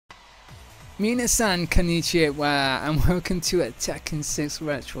Minasan konnichiwa and welcome to a Tekken 6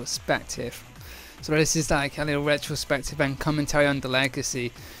 retrospective. So this is like a little retrospective and commentary on the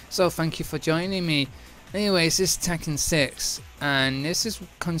legacy. So thank you for joining me. Anyways, this is Tekken 6 and this is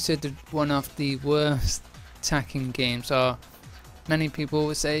considered one of the worst Tekken games, or many people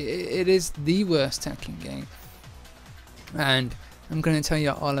would say it is the worst Tekken game. And I'm going to tell you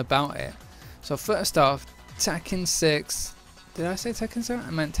all about it. So first off, Tekken 6, did I say Tekken 6?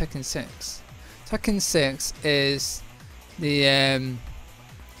 I meant Tekken 6. Tekken 6 is the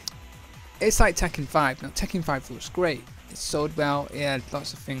it's like Tekken 5. Now Tekken 5 was great, it sold well, it had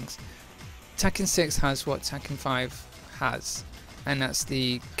lots of things. Tekken 6 has what Tekken 5 has, and that's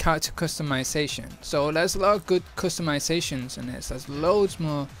the character customization. So there's a lot of good customizations in this. There's loads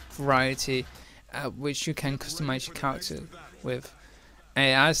more variety which you can customize your character with. And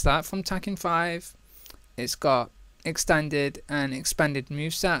it has that from Tekken 5. It's got extended and expanded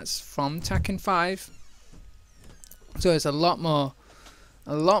movesets from Tekken 5. So there's a lot more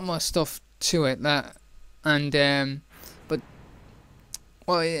stuff to it. That and but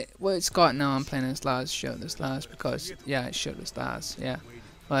what it's got now, I'm playing as Lars, shirtless Lars, because yeah, it's shirtless Lars, yeah.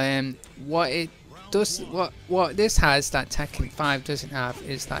 But what it does, what this has that Tekken 5 doesn't have,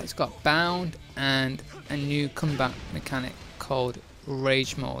 is that it's got bound and a new combat mechanic called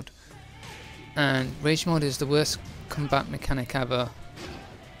Rage Mode. And Rage Mode is the worst combat mechanic ever,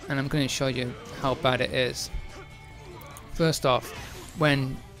 and I'm going to show you how bad it is. First off,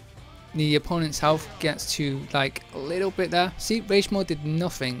 when the opponent's health gets to like a little bit there, see, Rage Mode did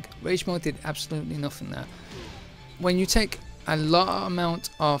nothing. Rage Mode did absolutely nothing there. When you take a lot amount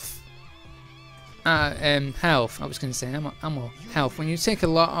of health, I was going to say ammo, health, when you take a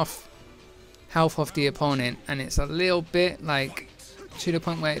lot of health off the opponent and it's a little bit like to the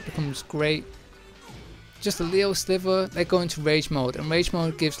point where it becomes great, just a little sliver, they go into Rage Mode, and Rage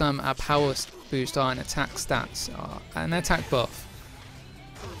Mode gives them a power boost or an attack stats or an attack buff.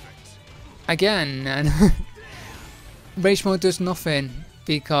 Again, and Rage Mode does nothing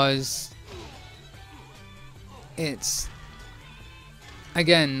because it's,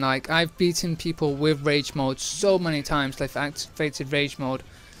 again, like, I've beaten people with Rage Mode so many times. They've activated Rage Mode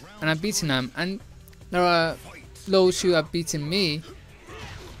and I've beaten them, and there are those who have beaten me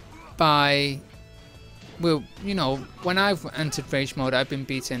by, well, you know, when I've entered Rage Mode, I've been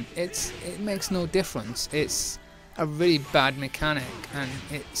beaten. It makes no difference. It's a really bad mechanic, and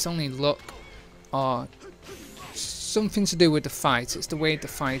it's only luck or something to do with the fight. It's the way the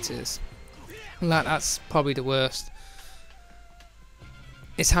fight is. That's probably the worst.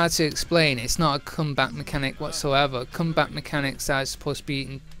 It's hard to explain. It's not a combat mechanic whatsoever. Combat mechanics are supposed to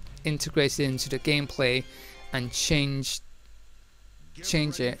be integrated into the gameplay and change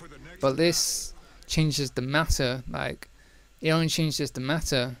it, but this changes the matter. Like, it only changes the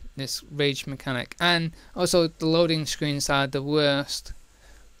matter, this rage mechanic. And also the loading screens are the worst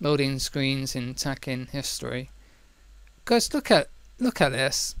loading screens in Tekken history. Because look at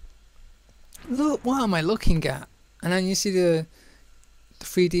this. Look, what am I looking at? And then you see the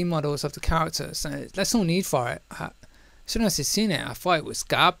 3D models of the characters. There's no need for it. As soon as I seen it, I thought it was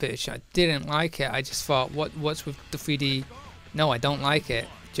garbage. I didn't like it. I just thought, what's with the 3D? No, I don't like it.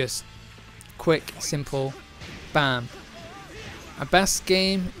 Just quick, simple, bam. A best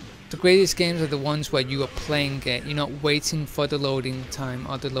game, the greatest games are the ones where you are playing it. You're not waiting for the loading time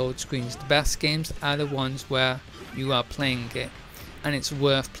or the load screens. The best games are the ones where you are playing it, and it's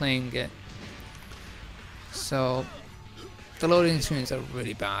worth playing it. So the loading screens are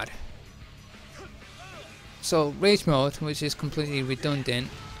really bad. So Rage Mode, which is completely redundant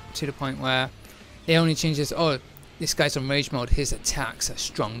to the point where it only changes, oh, this guy's on Rage Mode, his attacks are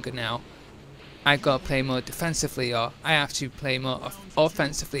stronger now. I've got to play more defensively, or I have to play more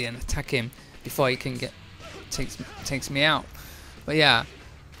offensively and attack him before he can takes me out. But yeah,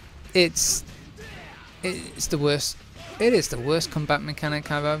 it's the worst. It is the worst combat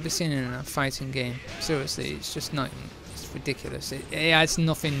mechanic I've ever seen in a fighting game. Seriously, it's just not. It's ridiculous. It adds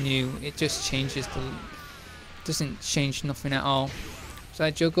nothing new. It just changes doesn't change nothing at all. So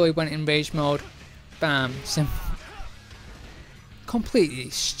I juggle, he went in Rage Mode, bam, simple. Completely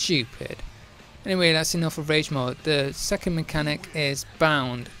stupid. Anyway, that's enough of Rage Mode. The second mechanic is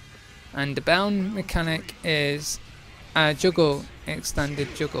bound, and the bound mechanic is juggle, extended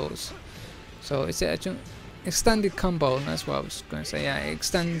juggles. So is it a extended combo? That's what I was going to say. Yeah, it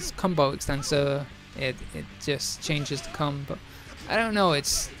extends combo extensor. It just changes the combo. I don't know.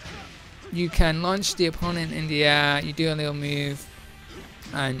 You can launch the opponent in the air. You do a little move,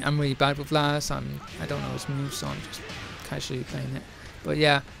 and I'm really bad with Lars. I don't know his moves, so I'm just casually playing it. But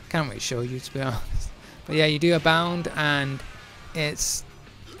yeah, can't really show you, to be honest. But yeah, you do a bound, and it's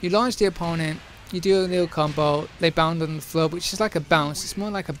you launch the opponent, you do a little combo, they bound on the floor, which is like a bounce. It's more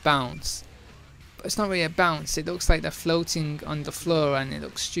like a bounce, but it's not really a bounce. It looks like they're floating on the floor, and it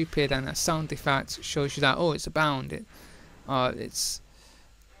looks stupid, and a sound effect shows you that, oh, it's a bound. It's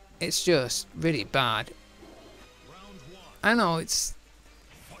just really bad. I know it's,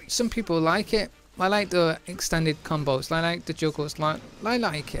 some people like it. I like the extended combos, I like the juggles, I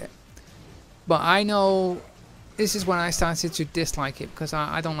like it. But I know this is when I started to dislike it, because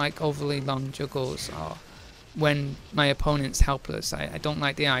I don't like overly long juggles, or when my opponent's helpless. I don't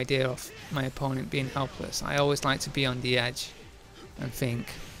like the idea of my opponent being helpless. I always like to be on the edge and think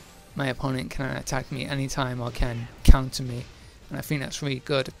my opponent can attack me anytime or can counter me, and I think that's really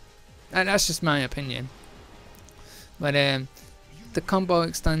good. And that's just my opinion. But the combo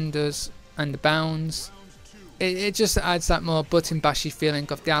extenders and the bounds, it just adds that more button bashy feeling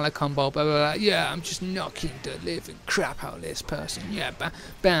of the ala combo, blah, blah, blah. Yeah, I'm just knocking the living crap out of this person, yeah,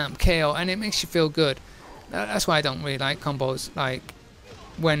 bam, KO, and it makes you feel good. That's why I don't really like combos, like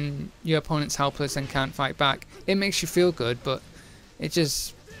when your opponent's helpless and can't fight back. It makes you feel good, but it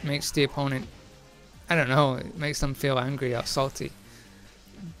just makes the opponent, I don't know, it makes them feel angry or salty.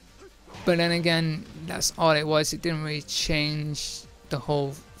 But then again, that's all it was. It didn't really change the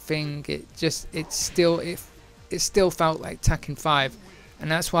whole thing. It still felt like Tekken 5,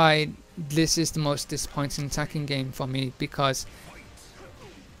 and that's why this is the most disappointing Tekken game for me, because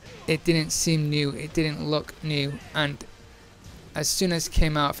it didn't seem new, it didn't look new, and as soon as it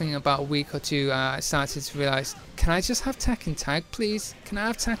came out, I think about a week or two, I started to realize, can I just have Tekken Tag, please? Can I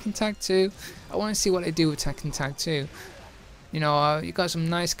have Tekken Tag 2? I want to see what they do with Tekken Tag 2. You know, you got some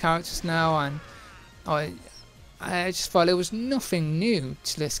nice characters now, and I just thought there was nothing new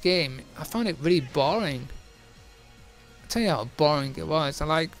to this game. I found it really boring. I'll tell you how boring it was.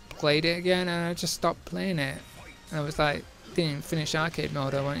 I played it again, and I just stopped playing it. And I was like, didn't finish arcade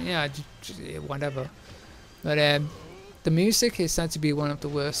mode. I went, yeah, just whatever. But the music is said to be one of the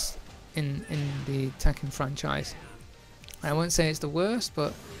worst in the Tekken franchise. I wouldn't say it's the worst,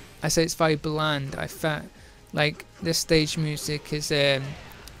 but I say it's very bland. I felt like this stage music is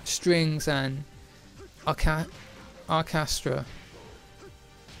strings and orchestra,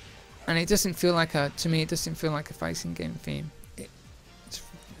 and it doesn't feel like to me it doesn't feel like a fighting game theme.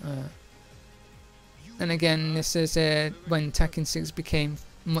 And again, this is when Tekken 6 became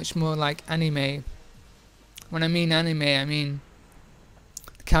much more like anime. When I mean anime, I mean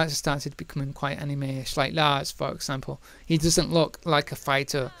the characters started becoming quite anime-ish. Like Lars, for example, he doesn't look like a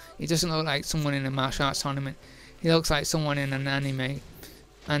fighter. He doesn't look like someone in a martial arts tournament. He looks like someone in an anime.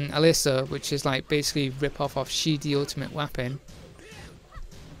 And Alyssa, which is like basically rip-off of She the Ultimate Weapon.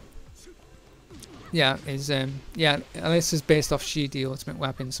 Yeah, Alyssa's based off She the Ultimate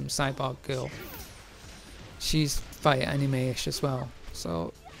Weapon, some cyborg girl. She's very anime-ish as well.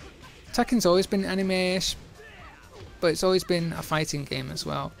 So Tekken's always been anime-ish, but it's always been a fighting game as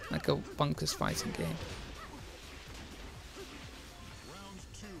well, like a bonkers fighting game.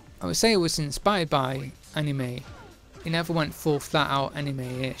 I would say it was inspired by anime. It never went full flat-out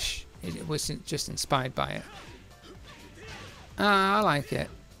anime-ish. It wasn't just inspired by it. I like it,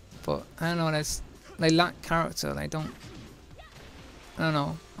 but I don't know. They lack character. They don't. I don't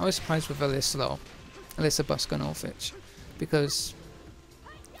know. I was surprised with Alyssa though, Alyssa Boskonovich, because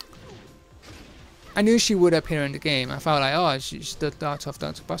I knew she would appear in the game. I felt like, oh, she's the daughter of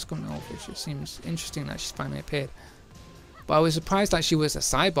Dr. Boskonovich. It seems interesting that she's finally appeared. But I was surprised that she was a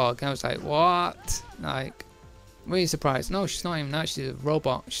cyborg. I was like, what? Like, really surprised. No, she's not even that. She's a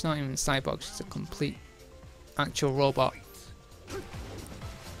robot. She's not even a cyborg. She's a complete, actual robot.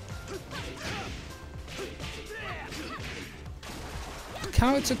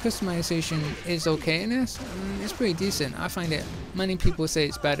 Character customization is okay in this. It's pretty decent. I find it. Many people say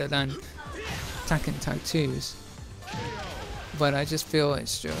it's better than Tekken Tag 2's, but I just feel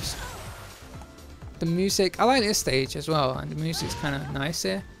it's just the music. I like this stage as well, and the music's kind of nice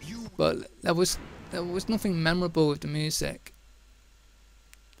here, but there was nothing memorable with the music.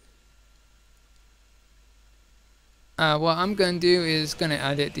 What I'm going to do is going to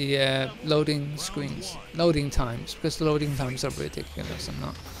edit the loading times, because the loading times are ridiculous.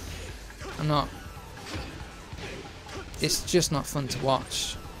 I'm not. It's just not fun to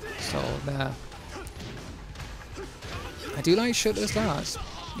watch. So there. I do like Shutter's Lars.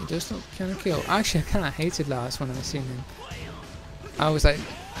 He does look kind of cool. Actually, I kind of hated Lars when I seen him. I was like,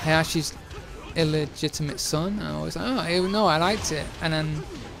 Hayashi's illegitimate son. And I was like, oh no, I liked it. And then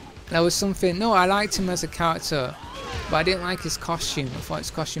there was something. No, I liked him as a character, but I didn't like his costume. I thought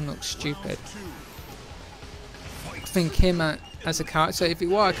his costume looked stupid. I think him as a character, if it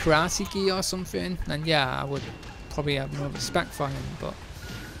were a karate gi or something, then yeah, I would probably have more respect for him. But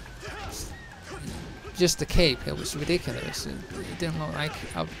just the cape, it was ridiculous. It didn't look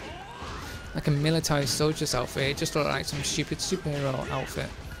like a military soldier's outfit. It just looked like some stupid superhero outfit.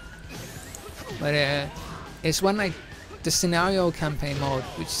 But it's when like the scenario campaign mode,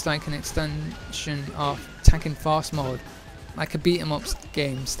 which is like an extension of Tekken Force mode, like a beat 'em up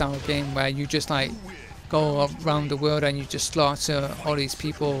style game where you just like go around the world and you just slaughter all these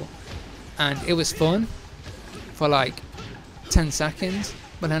people, and it was fun for like 10 seconds,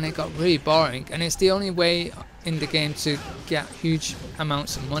 but then it got really boring, and it's the only way in the game to get huge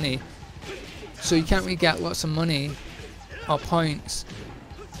amounts of money. So you can't really get lots of money or points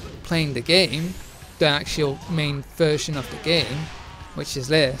playing the game, the actual main version of the game, which is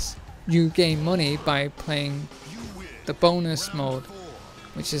this. You gain money by playing the bonus mode,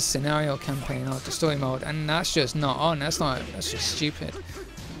 which is scenario campaign or the story mode, and that's just not on. That's just stupid.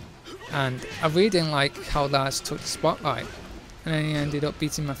 And I really didn't like how Lars took the spotlight, and then he ended up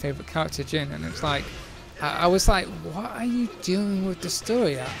beating my favorite character, Jin, and it's like, I was like, what are you doing with the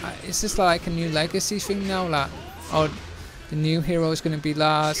story? Is this like a new legacy thing now, like, oh, the new hero is going to be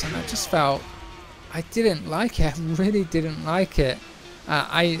Lars? And I just felt, I didn't like it. I really didn't like it.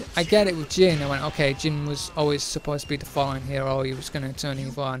 I get it with Jin. I went, okay, Jin was always supposed to be the fallen hero. He was going to turn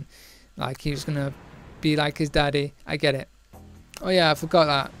evil, and like he was going to be like his daddy. I get it. Oh yeah, I forgot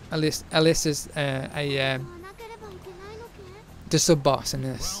that Alyssa's the sub boss in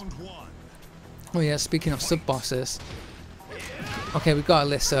this. Oh yeah, speaking of sub bosses. Okay, we got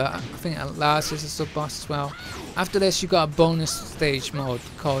Alyssa. I think Lars is a sub boss as well. After this, you got a bonus stage mode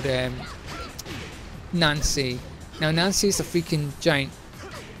called Nancy. Now Nancy is a freaking giant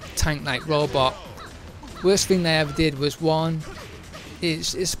tank-like robot. Worst thing they ever did was one,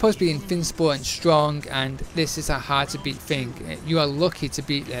 it's supposed to be invincible and strong, and this is a hard to beat thing. You are lucky to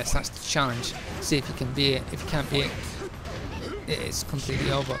beat this. That's the challenge. See if you can beat it. If you can't beat it, it's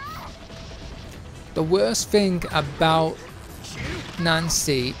completely over. The worst thing about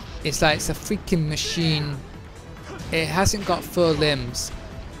Nancy is that it's a freaking machine. It hasn't got 4 limbs.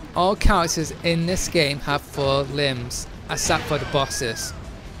 All characters in this game have 4 limbs, except for the bosses.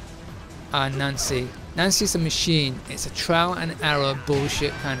 And Nancy's a machine. It's a trial and error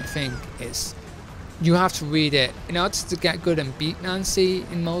bullshit kind of thing. You have to read it in order to get good and beat Nancy.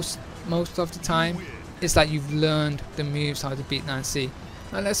 In most of the time, it's like you've learned the moves how to beat Nancy.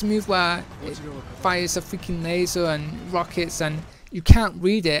 Now there's a move where it fires a freaking laser and rockets, and you can't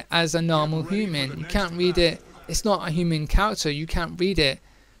read it as a normal human. You can't read it. It's not a human character. You can't read it.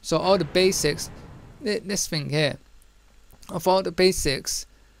 So all the basics, this thing here, of all the basics,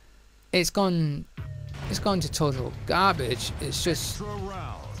 it's gone to total garbage. It's just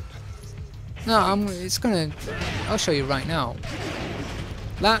no. I'll show you right now.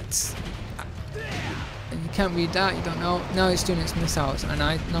 That's, you can't read that. You don't know. Now it's doing its missiles, and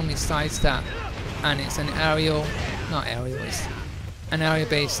I normally size that, and it's an aerial, not aerial. It's an area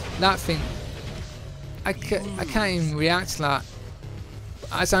based. That thing, I can't even react to that.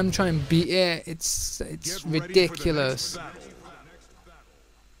 As I'm trying to beat it, it's ridiculous.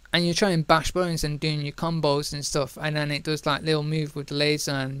 And you're trying to bash buttons and doing your combos and stuff, and then it does like little move with the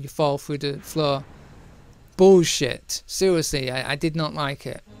laser and you fall through the floor. Bullshit. Seriously, I did not like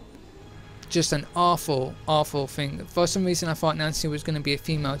it. Just an awful, awful thing. For some reason I thought Nancy was going to be a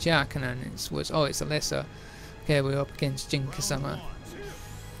female Jack, and then it's Alyssa. Okay, we're up against Jin Kazama.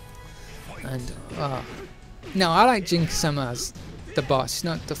 And, no, I like Jin Kazama as the boss. He's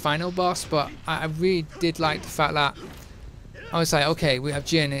not the final boss, but I really did like the fact that I was like, okay, we have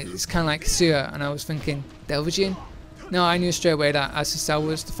Jin. It's kind of like Suya, and I was thinking, Devil Jin? No, I knew straight away that Azazel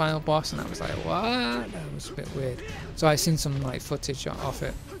was the final boss, and I was like, what? That was a bit weird. So I seen some like footage of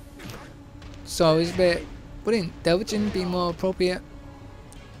it. So it's a bit, wouldn't Devil Jin be more appropriate?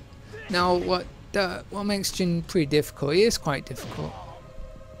 Now, what makes Jin pretty difficult? He is quite difficult,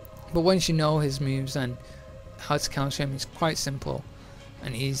 but once you know his moves and how to counter him, it's quite simple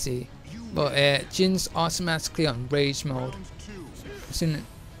and easy. But Jin's automatically on rage mode as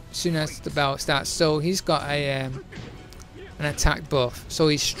soon as the battle starts. So he's got an attack buff, so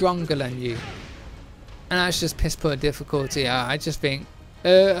he's stronger than you, and that's just piss poor difficulty. I just think,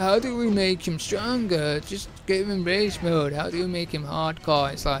 how do we make him stronger? Just give him rage mode. How do we make him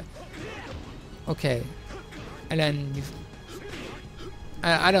hardcore? It's like, okay, and then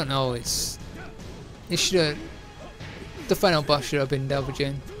I don't know. It should have, the final boss should have been Devil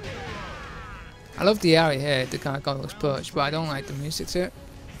Jin. I love the area here, the Gargoyle's Perch, but I don't like the music to it.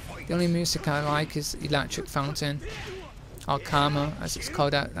 The only music I like is Electric Fountain, or Karma as it's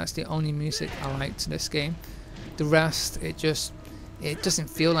called out. That's the only music I like to this game. The rest, it doesn't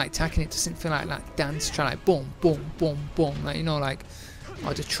feel like Tekken. It doesn't feel like dance track, like boom, boom, boom, boom, like, you know, like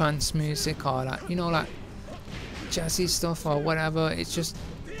or the trance music, or like, you know, like jazzy stuff or whatever. It's just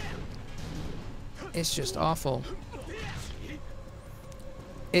awful.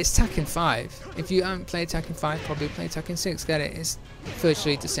 It's Tekken 5. If you haven't played Tekken 5, probably play Tekken 6. Get it? It's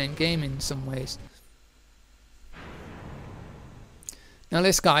virtually the same game in some ways. Now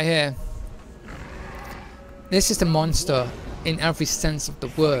this guy here, this is the monster in every sense of the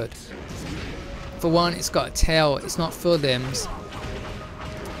word. For one, it's got a tail, it's not full limbs.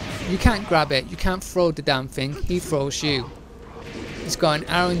 You can't grab it, you can't throw the damn thing, he throws you. It's got an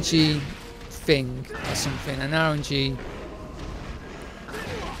RNG thing or something, an RNG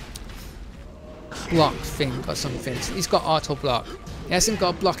block thing or something. He's got auto block. He hasn't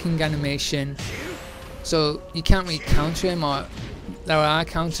got blocking animation, so you can't really counter him, or there are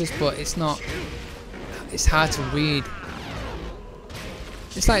counters, but it's hard to read.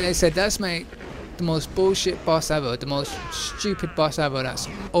 It's like they said, that's the most bullshit boss ever, the most stupid boss ever, that's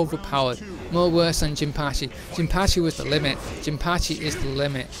overpowered, more worse than Jinpachi. Jinpachi was the limit. Jinpachi is the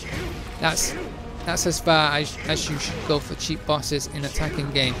limit. That's as far as you should go for cheap bosses in a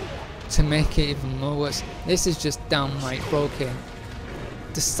Tekken game to make it even more worse. This is just downright broken.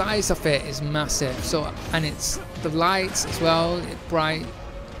 The size of it is massive, so, and it's the lights as well, it's bright,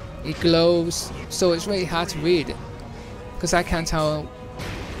 it glows, so it's really hard to read because I can't tell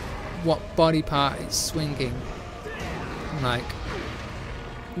what body part it's swinging. Like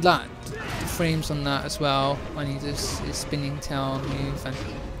that, the frames on that as well, when he does his spinning tail move,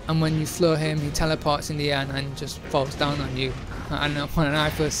 and when you floor him, he teleports in the air and then just falls down on you. And when I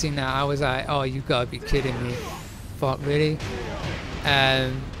first seen that, I was like, oh, you gotta be kidding me. Fuck, really?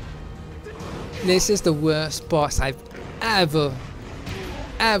 This is the worst boss I've ever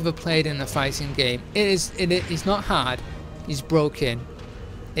played in a fighting game. It's not hard, it's broken.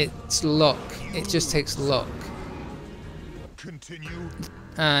 It's luck. It just takes luck. Continue.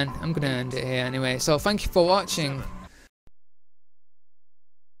 And I'm gonna end it here anyway. So thank you for watching.